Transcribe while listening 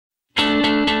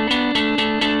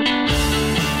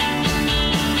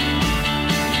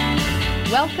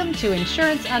to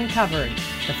Insurance Uncovered,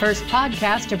 the first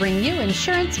podcast to bring you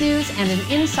insurance news and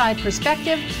an inside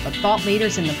perspective of thought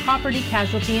leaders in the property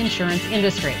casualty insurance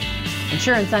industry.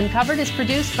 Insurance Uncovered is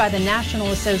produced by the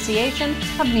National Association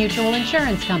of Mutual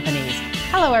Insurance Companies.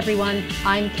 Hello everyone,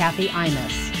 I'm Kathy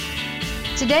Imus.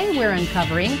 Today we're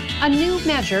uncovering a new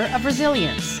measure of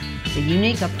resilience, the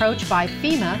unique approach by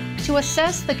FEMA to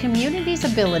assess the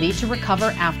community's ability to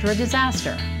recover after a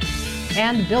disaster.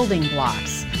 And building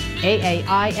blocks.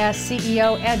 AAIS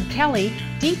CEO Ed Kelly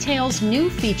details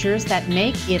new features that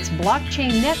make its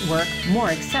blockchain network more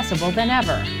accessible than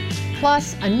ever.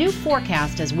 Plus, a new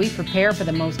forecast as we prepare for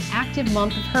the most active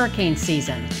month of hurricane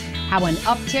season. How an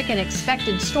uptick in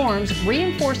expected storms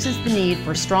reinforces the need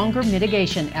for stronger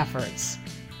mitigation efforts.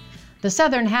 The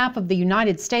southern half of the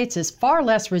United States is far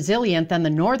less resilient than the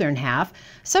northern half,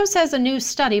 so says a new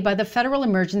study by the Federal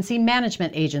Emergency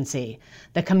Management Agency.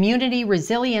 The Community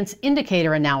Resilience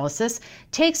Indicator Analysis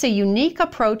takes a unique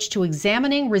approach to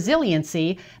examining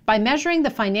resiliency by measuring the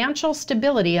financial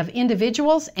stability of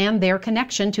individuals and their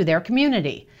connection to their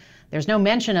community. There's no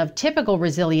mention of typical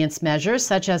resilience measures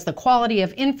such as the quality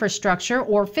of infrastructure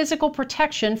or physical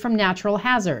protection from natural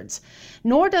hazards.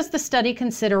 Nor does the study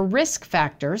consider risk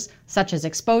factors such as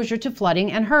exposure to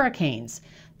flooding and hurricanes.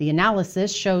 The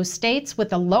analysis shows states with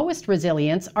the lowest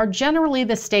resilience are generally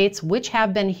the states which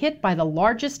have been hit by the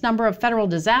largest number of federal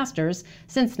disasters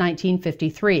since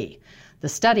 1953. The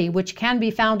study, which can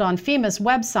be found on FEMA's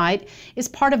website, is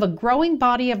part of a growing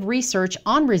body of research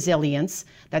on resilience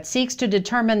that seeks to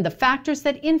determine the factors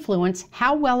that influence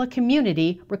how well a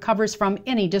community recovers from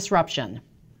any disruption.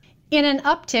 In an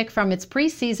uptick from its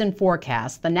preseason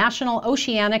forecast, the National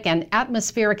Oceanic and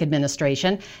Atmospheric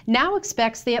Administration now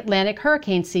expects the Atlantic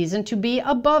hurricane season to be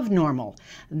above normal.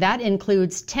 That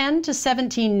includes 10 to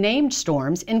 17 named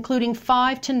storms, including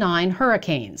 5 to 9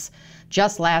 hurricanes.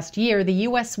 Just last year, the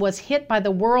U.S. was hit by the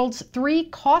world's 3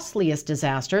 costliest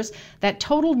disasters that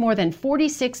totaled more than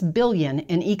 $46 billion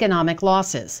in economic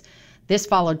losses. This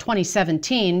followed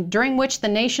 2017, during which the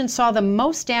nation saw the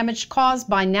most damage caused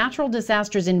by natural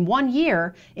disasters in one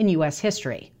year in U.S.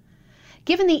 history.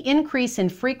 Given the increase in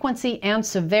frequency and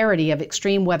severity of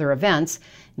extreme weather events,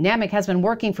 NAMIC has been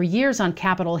working for years on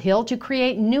Capitol Hill to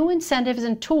create new incentives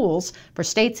and tools for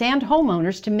states and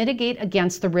homeowners to mitigate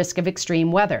against the risk of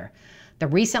extreme weather. The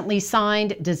recently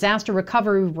signed Disaster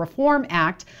Recovery Reform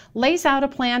Act lays out a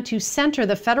plan to center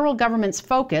the federal government's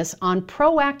focus on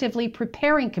proactively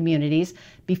preparing communities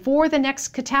before the next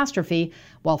catastrophe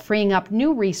while freeing up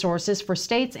new resources for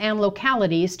states and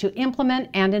localities to implement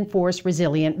and enforce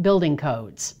resilient building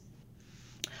codes.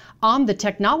 On the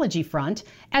technology front,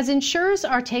 as insurers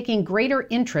are taking greater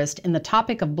interest in the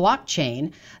topic of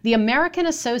blockchain, the American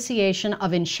Association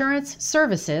of Insurance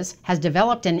Services has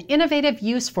developed an innovative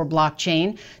use for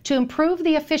blockchain to improve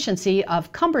the efficiency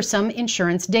of cumbersome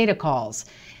insurance data calls.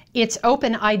 Its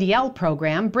OpenIDL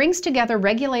program brings together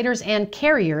regulators and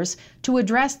carriers to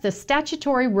address the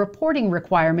statutory reporting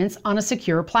requirements on a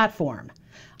secure platform.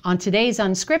 On today's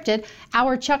Unscripted,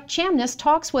 our Chuck Chamness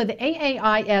talks with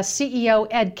AAIS CEO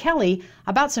Ed Kelly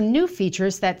about some new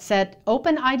features that set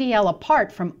OpenIDL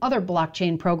apart from other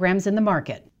blockchain programs in the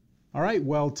market. All right,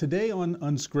 well, today on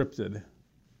Unscripted,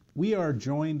 we are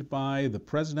joined by the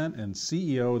President and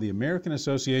CEO of the American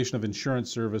Association of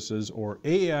Insurance Services, or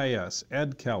AAIS,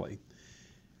 Ed Kelly.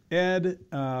 Ed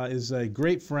is a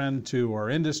great friend to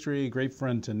our industry, great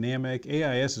friend to NAMIC.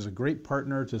 AAIS is a great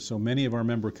partner to so many of our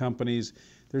member companies.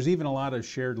 There's even a lot of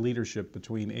shared leadership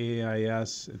between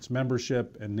AAIS, its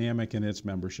membership, and NAMIC and its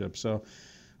membership. So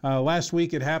last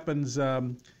week it happens,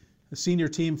 the senior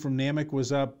team from NAMIC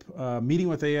was up meeting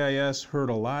with AAIS, heard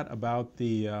a lot about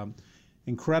the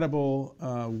incredible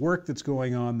work that's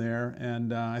going on there,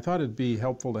 and I thought it'd be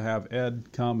helpful to have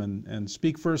Ed come and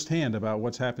speak firsthand about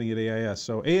what's happening at AAIS.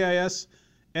 So AAIS,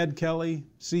 Ed Kelly,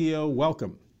 CEO,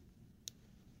 welcome.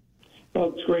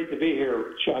 Well, it's great to be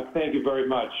here, Chuck. Thank you very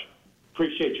much.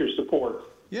 Appreciate your support.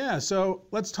 Yeah, so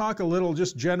let's talk a little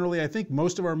just generally. I think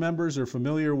most of our members are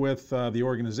familiar with the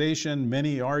organization.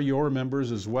 Many are your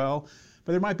members as well,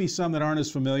 but there might be some that aren't as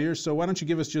familiar. So why don't you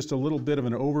give us just a little bit of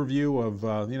an overview of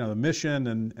the mission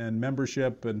and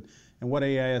membership and what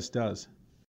AAIS does?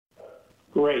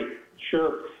 Great,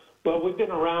 sure. Well, we've been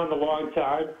around a long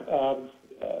time,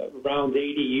 around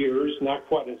 80 years, not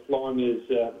quite as long as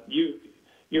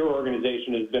your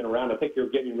organization has been around. I think you're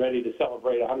getting ready to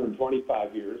celebrate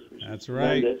 125 years. That's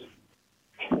right.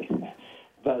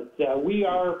 But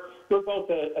we're both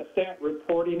a stat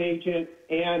reporting agent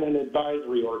and an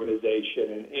advisory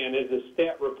organization. And as a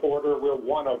stat reporter, we're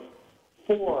one of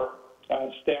 4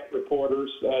 stat reporters,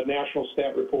 national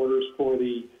stat reporters for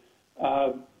the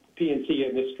P&C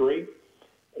industry.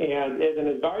 And as an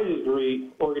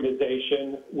advisory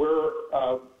organization, we're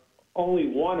only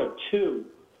one of two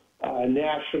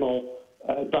national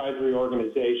advisory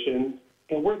organizations,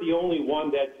 and we're the only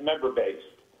one that's member-based.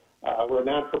 We're a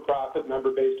non-for-profit,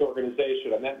 member-based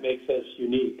organization, and that makes us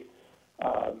unique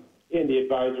in the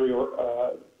advisory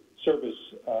service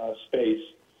space.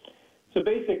 So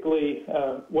basically,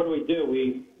 what do?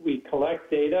 We collect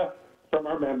data from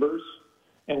our members,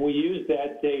 and we use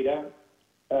that data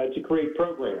to create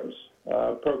programs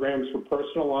for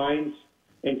personal lines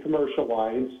and commercial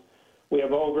lines. We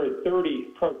have over 30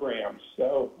 programs.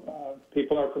 So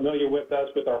people are familiar with us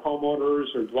with our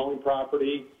homeowners or dwelling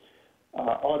property,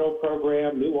 auto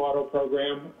program, new auto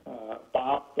program,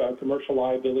 BOP, commercial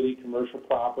liability, commercial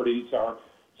properties are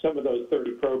some of those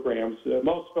 30 programs.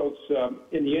 Most folks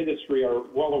in the industry are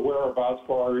well aware of us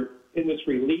for our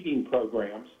industry-leading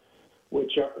programs,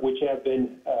 which have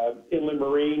been inland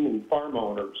marine and farm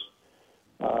owners.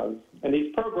 And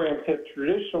these programs have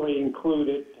traditionally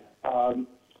included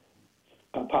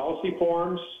policy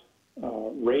forms,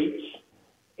 rates,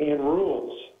 and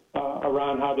rules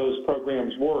around how those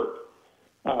programs work.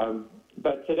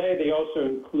 But today they also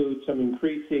include some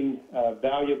increasing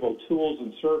valuable tools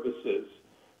and services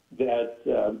that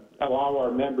allow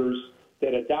our members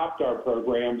that adopt our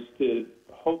programs to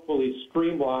hopefully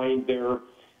streamline their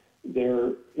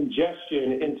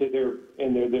ingestion into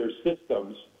their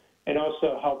systems, and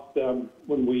also help them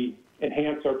when we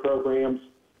enhance our programs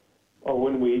or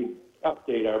when we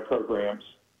update our programs.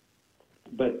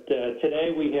 But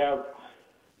today we have,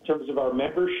 in terms of our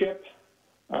membership,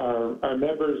 our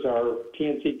members are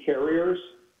P&C carriers.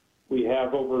 We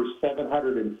have over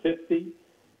 750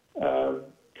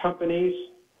 companies.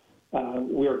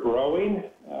 We are growing.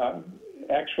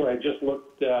 Actually, I just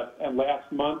looked at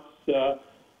last month's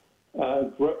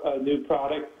new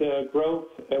product growth.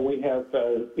 We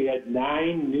had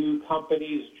 9 new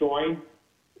companies join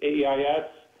AEIS,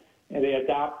 and they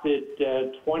adopted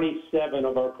 27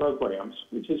 of our programs,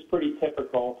 which is pretty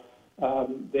typical.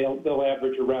 They'll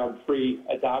average around 3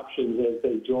 adoptions as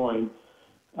they join.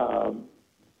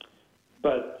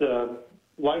 But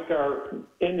like our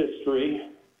industry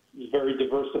is very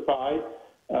diversified,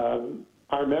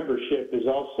 our membership is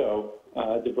also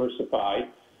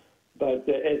diversified. But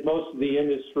as most of the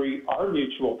industry are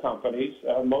mutual companies,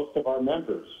 most of our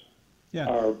members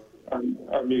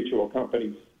are mutual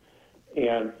companies.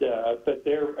 And but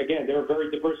they're a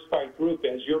very diversified group,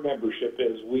 as your membership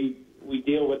is. We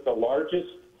deal with the largest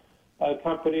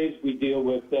companies. We deal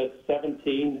with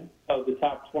 17 of the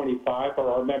top 25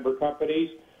 are our member companies.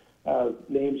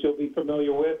 Names you'll be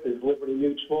familiar with is Liberty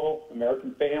Mutual,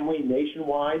 American Family,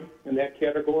 Nationwide in that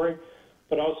category.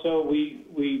 But also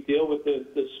we deal with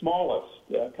the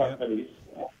smallest companies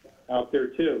out there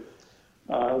too.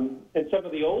 And some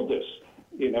of the oldest,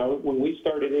 when we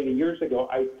started 80 years ago,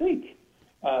 I think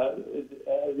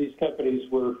these companies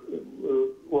were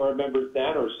our members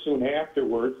then or soon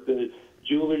afterwards. The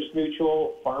Jewelers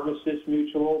Mutual, Pharmacist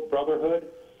Mutual, Brotherhood.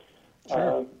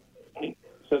 Sure.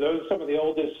 So those are some of the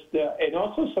oldest, and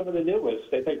also some of the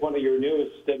newest. I think one of your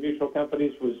newest mutual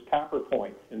companies was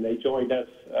CopperPoint, and they joined us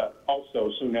also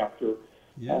soon after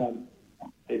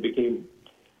they became.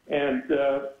 And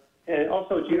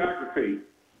also geography.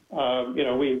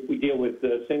 We deal with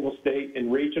single state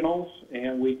and regionals,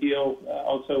 and we deal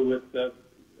also with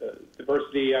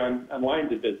diversity on lines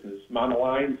of business,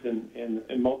 monolines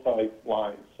and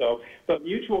multi-lines. So, but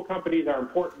mutual companies are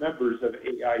important members of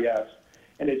AEIS.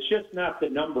 And it's just not the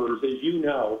numbers, as you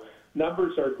know.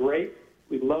 Numbers are great.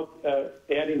 We love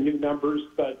adding new numbers,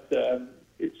 but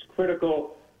it's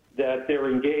critical that they're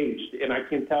engaged. And I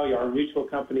can tell you, our mutual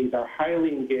companies are highly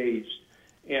engaged,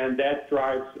 and that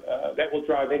will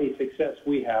drive any success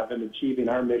we have in achieving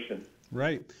our mission.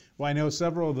 Right. Well, I know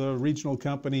several of the regional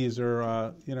companies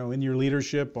are, in your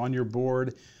leadership, on your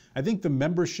board. I think the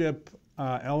membership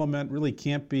element really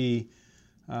can't be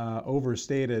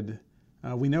overstated.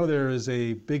 We know there is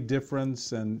a big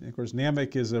difference, and of course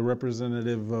NAMIC is a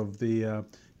representative of the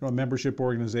membership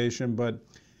organization, but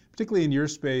particularly in your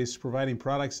space, providing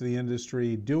products to the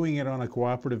industry, doing it on a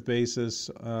cooperative basis,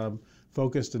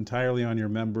 focused entirely on your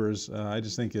members, I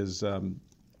just think is an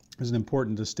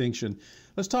important distinction.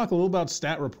 Let's talk a little about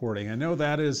stat reporting. I know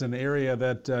that is an area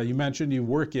that you mentioned you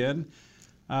work in.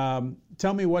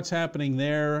 Tell me what's happening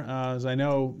there, as I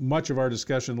know much of our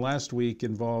discussion last week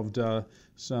involved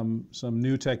some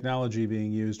new technology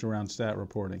being used around stat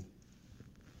reporting.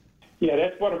 Yeah,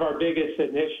 that's one of our biggest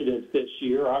initiatives this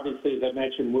year. Obviously, as I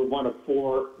mentioned, we're one of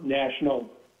 4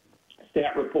 national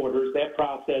stat reporters. That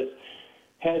process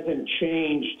hasn't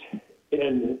changed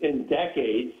in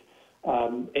decades.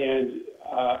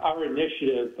 Our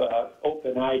initiative,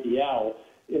 OpenIDL,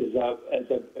 is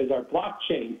our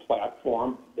blockchain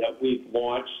platform that we've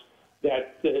launched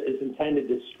that is intended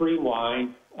to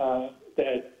streamline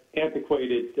that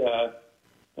antiquated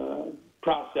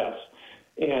process,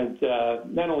 and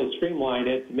not only streamline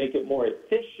it to make it more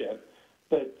efficient,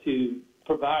 but to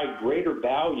provide greater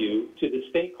value to the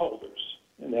stakeholders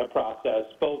in that process,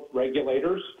 both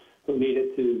regulators who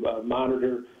needed to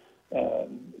monitor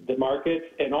the market,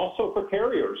 and also for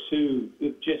carriers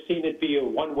who've just seen it be a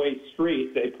one-way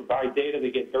street. They provide data,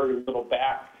 they get very little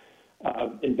back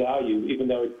in value, even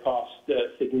though it costs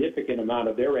a significant amount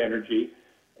of their energy,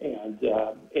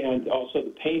 and also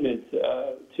the payment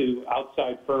to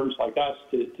outside firms like us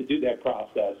to do that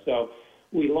process. So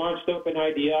we launched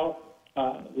OpenIDL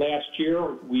last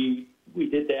year. We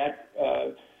did that,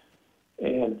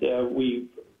 and we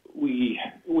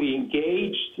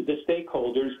engaged the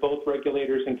stakeholders, both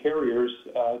regulators and carriers,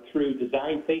 through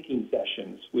design thinking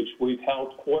sessions, which we've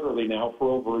held quarterly now for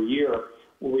over a year,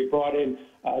 where we brought in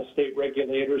state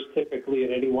regulators, typically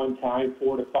at any one time,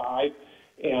 4 to 5,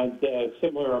 and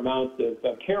similar amounts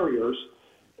of carriers,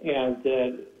 and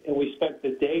we spent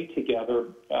the day together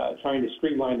trying to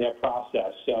streamline that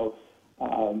process. So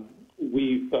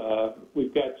we've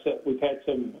had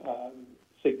some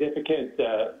significant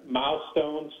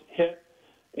milestones hit,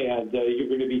 and you're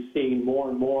going to be seeing more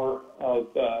and more of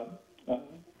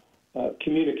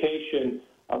communication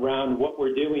around what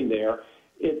we're doing there.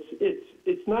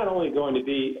 It's not only going to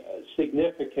be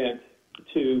significant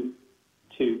to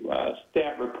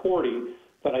stat reporting,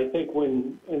 but I think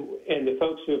and the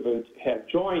folks who have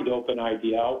joined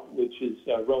OpenIDL, which is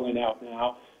rolling out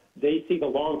now, they see the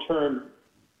long-term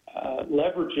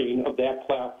leveraging of that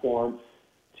platform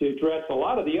to address a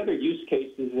lot of the other use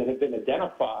cases that have been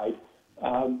identified,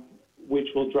 which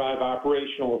will drive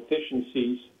operational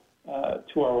efficiencies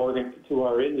to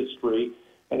our industry,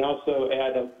 and also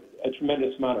add a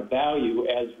tremendous amount of value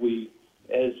as we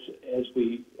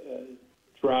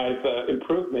drive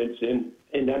improvements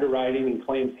in underwriting and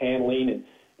claims handling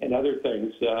and other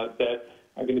things that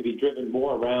are going to be driven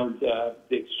more around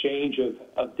the exchange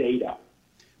of data.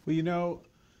 Well,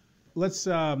 let's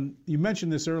you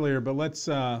mentioned this earlier, but let's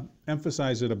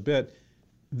emphasize it a bit.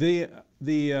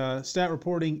 The stat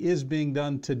reporting is being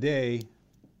done today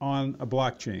on a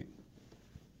blockchain.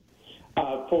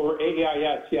 For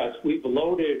AIS, yes, we've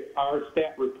loaded our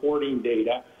stat reporting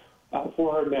data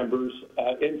for our members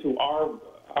into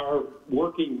our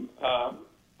working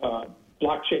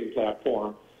blockchain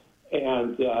platform,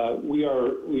 and we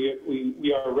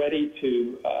are ready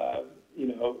to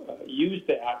use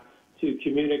that to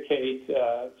communicate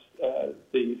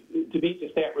to meet the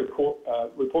stat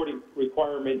reporting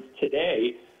requirements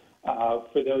today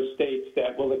for those states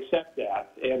that will accept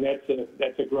that, and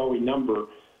that's a growing number.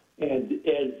 And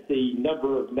as the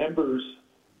number of members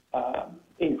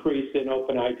increase in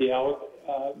OpenIDL,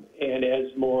 and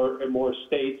as more and more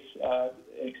states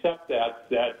accept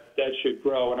that should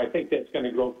grow, and I think that's going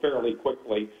to grow fairly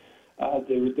quickly.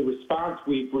 The response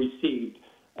we've received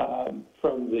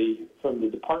from the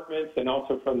departments and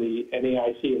also from the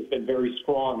NAIC has been very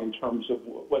strong in terms of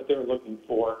what they're looking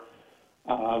for.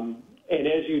 And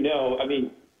as you know, I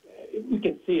mean, we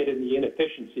can see it in the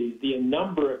inefficiencies, the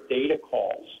number of data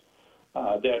calls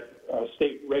that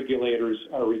state regulators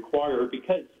are required,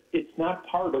 because it's not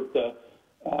part of the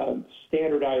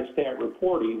standardized stat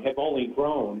reporting, have only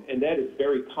grown, and that is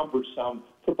very cumbersome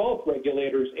for both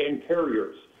regulators and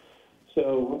carriers.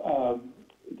 So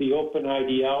the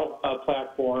OpenIDL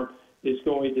platform is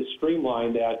going to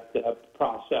streamline that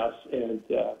process, and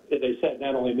as I said,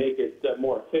 not only make it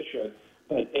more efficient,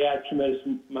 but add tremendous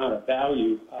amount of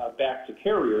value back to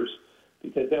carriers,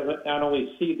 because they'll not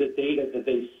only see the data that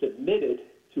they submitted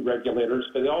to regulators,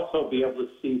 but they'll also be able to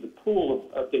see the pool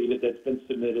of data that's been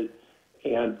submitted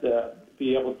and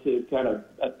be able to kind of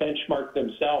benchmark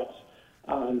themselves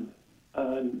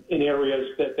in areas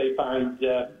that they find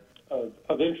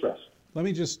of interest. Let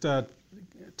me just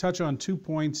touch on 2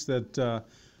 points that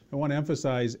I want to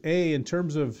emphasize. A, in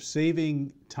terms of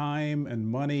saving time and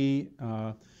money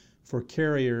for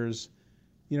carriers,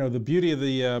 the beauty of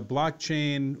the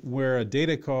blockchain where a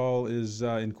data call is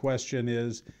in question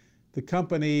is the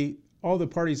company, all the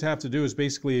parties have to do is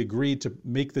basically agree to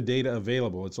make the data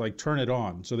available. It's like turn it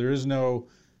on. So there is no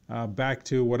back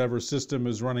to whatever system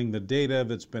is running the data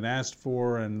that's been asked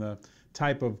for and the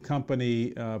type of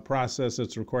company process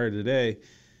that's required today.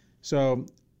 So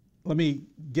let me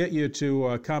get you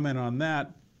to comment on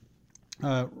that.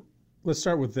 Let's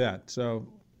start with that. So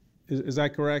is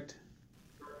that correct?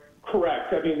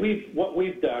 Correct. I mean, what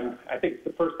we've done, I think it's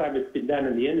the first time it's been done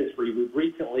in the industry. We've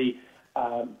recently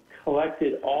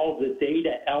collected all the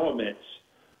data elements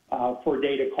for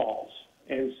data calls.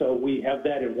 And so we have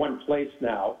that in one place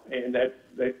now, and that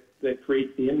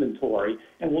creates the inventory.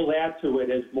 And we'll add to it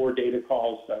as more data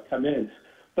calls come in.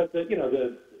 But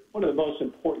one of the most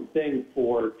important things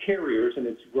for carriers, and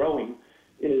it's growing,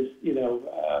 is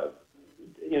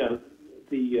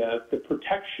the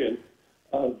protection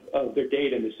of their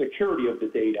data and the security of the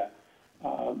data.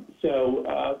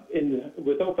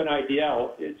 With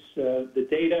OpenIDL, it's the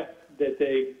data that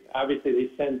they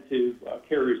send to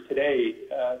carriers today.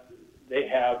 They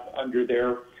have under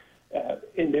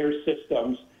in their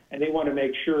systems, and they want to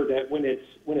make sure that when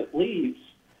it leaves,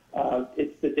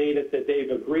 it's the data that they've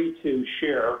agreed to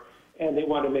share, and they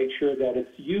want to make sure that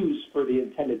it's used for the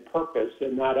intended purpose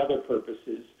and not other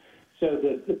purposes. So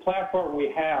the platform we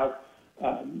have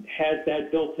has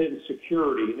that built-in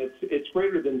security, and it's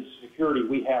greater than the security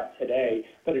we have today.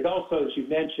 But it also, as you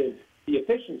mentioned, the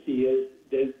efficiency is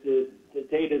the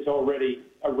data is already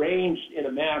arranged in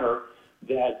a manner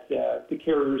that the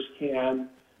carriers can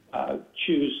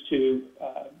choose to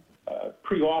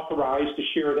pre-authorize to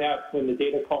share that when the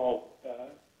data call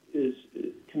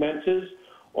commences,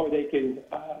 or they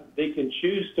can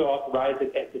choose to authorize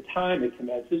it at the time it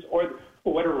commences, or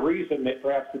for whatever reason,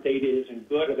 perhaps the data isn't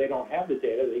good or they don't have the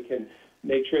data, they can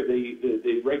make sure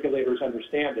the regulators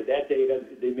understand that data,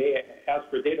 they may ask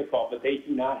for a data call, but they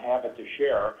do not have it to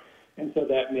share. And so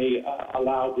that may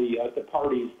allow the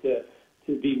parties to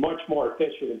be much more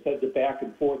efficient instead of the back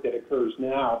and forth that occurs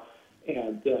now.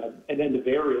 And then the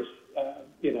various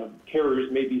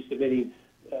carriers may be submitting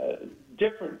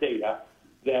different data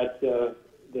that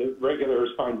the regulators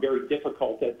find very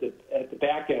difficult at the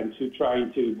back end to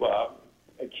trying to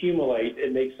accumulate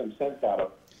and make some sense out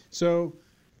of. So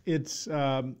it's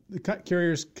the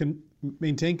carriers can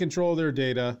maintain control of their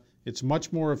data. It's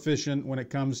much more efficient when it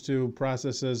comes to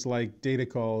processes like data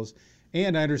calls.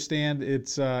 And I understand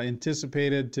it's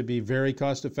anticipated to be very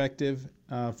cost effective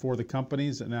for the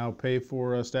companies that now pay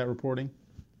for stat reporting.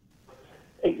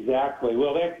 Exactly.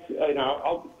 Well, that's,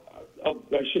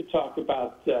 I should talk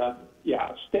about,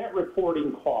 stat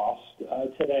reporting costs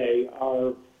today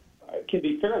can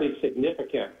be fairly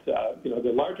significant.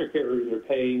 The larger carriers are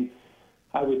paying,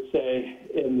 I would say,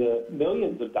 in the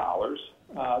millions of dollars,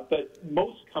 but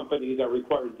most companies are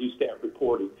required to do stat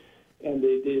reporting. And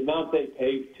the amount they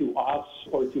pay to us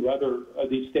or to other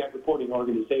these stat reporting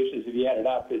organizations, if you add it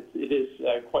up, it is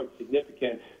quite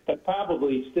significant. But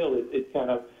probably still,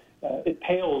 it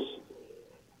pales.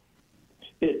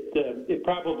 It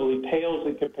probably pales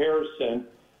in comparison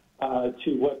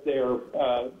to what they're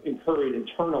incurring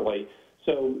internally.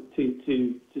 So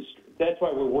that's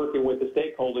why we're working with the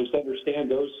stakeholders to understand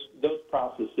those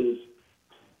processes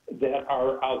that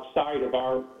are outside of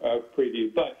our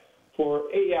preview. But for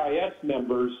AIS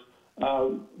members,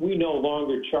 we no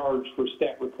longer charge for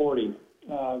stat reporting.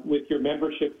 With your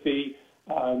membership fee,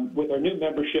 with our new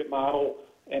membership model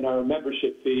and our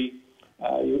membership fee,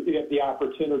 you have the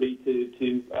opportunity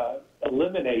to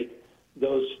eliminate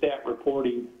those stat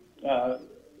reporting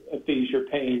fees you're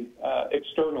paying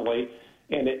externally,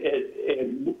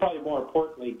 and probably more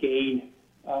importantly, gain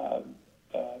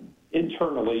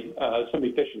internally some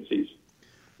efficiencies.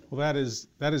 Well, that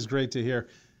is great to hear.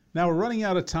 Now we're running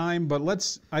out of time, but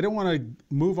I don't want to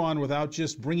move on without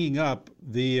just bringing up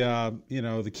the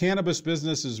cannabis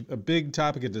business is a big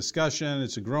topic of discussion.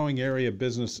 It's a growing area of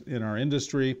business in our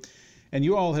industry. And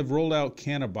you all have rolled out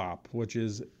Cannabop, which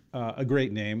is a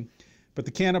great name. But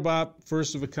the Cannabop,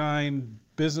 first of a kind,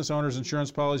 business owners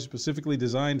insurance policy specifically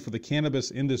designed for the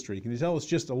cannabis industry. Can you tell us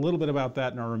just a little bit about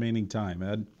that in our remaining time,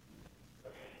 Ed?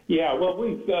 Yeah, well,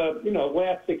 we've,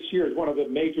 last 6 years, one of the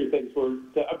major things was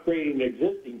upgrading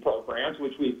existing programs,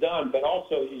 which we've done, but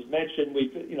also, as you mentioned,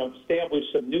 we've, established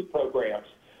some new programs.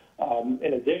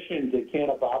 In addition to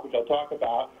Cannabop, which I'll talk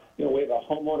about, we have a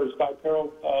homeowners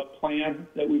by-peril plan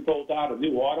that we've rolled out, a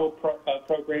new auto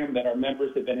program that our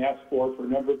members have been asked for a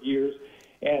number of years.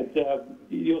 And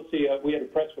you'll see we had a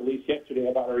press release yesterday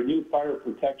about our new fire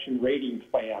protection rating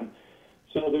plan.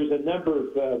 So there's a number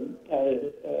of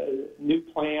new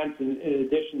plans in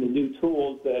addition to new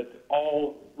tools that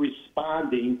all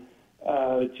responding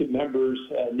to members'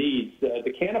 needs.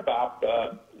 The Cannabop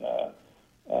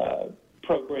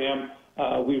program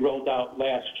we rolled out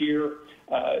last year.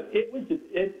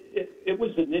 It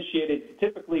was initiated.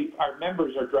 Typically, our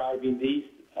members are driving these,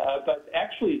 but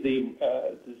actually the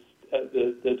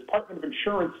Department of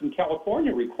Insurance in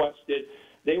California requested.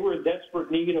 They were in desperate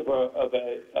need of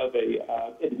a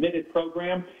admitted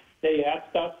program. They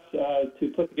asked us to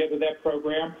put together that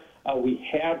program. We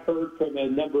had heard from a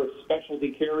number of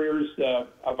specialty carriers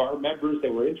of our members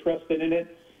that were interested in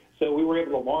it, so we were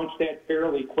able to launch that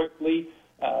fairly quickly.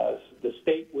 The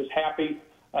state was happy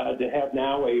to have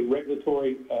now a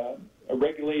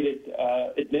regulated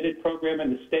admitted program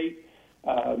in the state,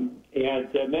 and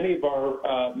many of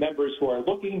our members who are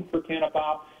looking for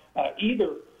Canabop,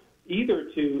 either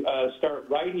to start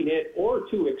writing it or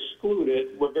to exclude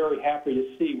it, we're very happy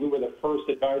to see we were the first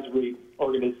advisory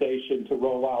organization to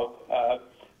roll out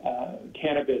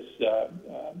cannabis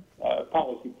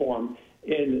policy form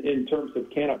in terms of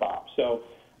Canabop. So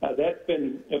that's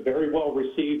been very well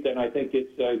received, and I think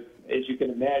it's, as you can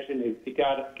imagine, it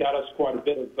got us quite a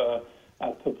bit of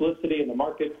publicity in the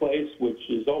marketplace, which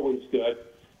is always good.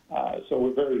 So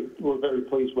we're very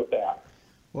pleased with that.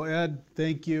 Well, Ed,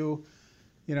 thank you.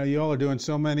 You know, you all are doing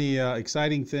so many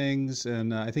exciting things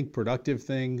and I think productive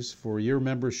things for your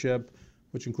membership,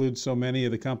 which includes so many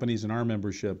of the companies in our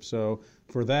membership. So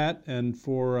for that and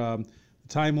for the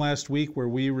time last week where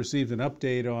we received an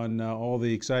update on all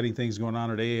the exciting things going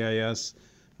on at AIS,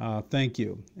 thank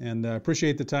you. And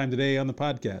appreciate the time today on the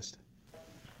podcast.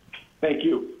 Thank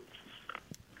you.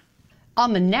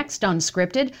 On the next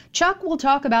Unscripted, Chuck will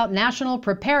talk about National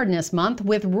Preparedness Month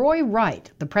with Roy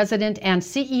Wright, the president and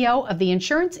CEO of the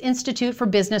Insurance Institute for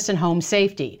Business and Home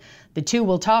Safety. The two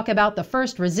will talk about the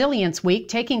first Resilience Week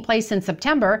taking place in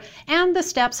September and the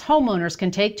steps homeowners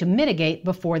can take to mitigate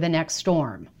before the next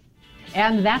storm.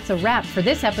 And that's a wrap for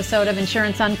this episode of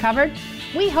Insurance Uncovered.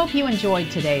 We hope you enjoyed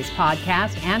today's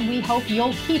podcast, and we hope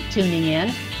you'll keep tuning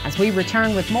in as we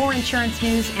return with more insurance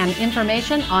news and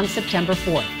information on September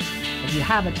 4th. If you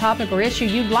have a topic or issue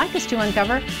you'd like us to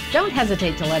uncover, don't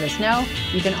hesitate to let us know.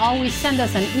 You can always send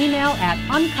us an email at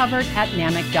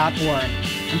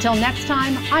uncovered@namic.org. Until next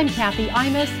time, I'm Kathy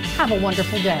Imus. Have a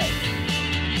wonderful day.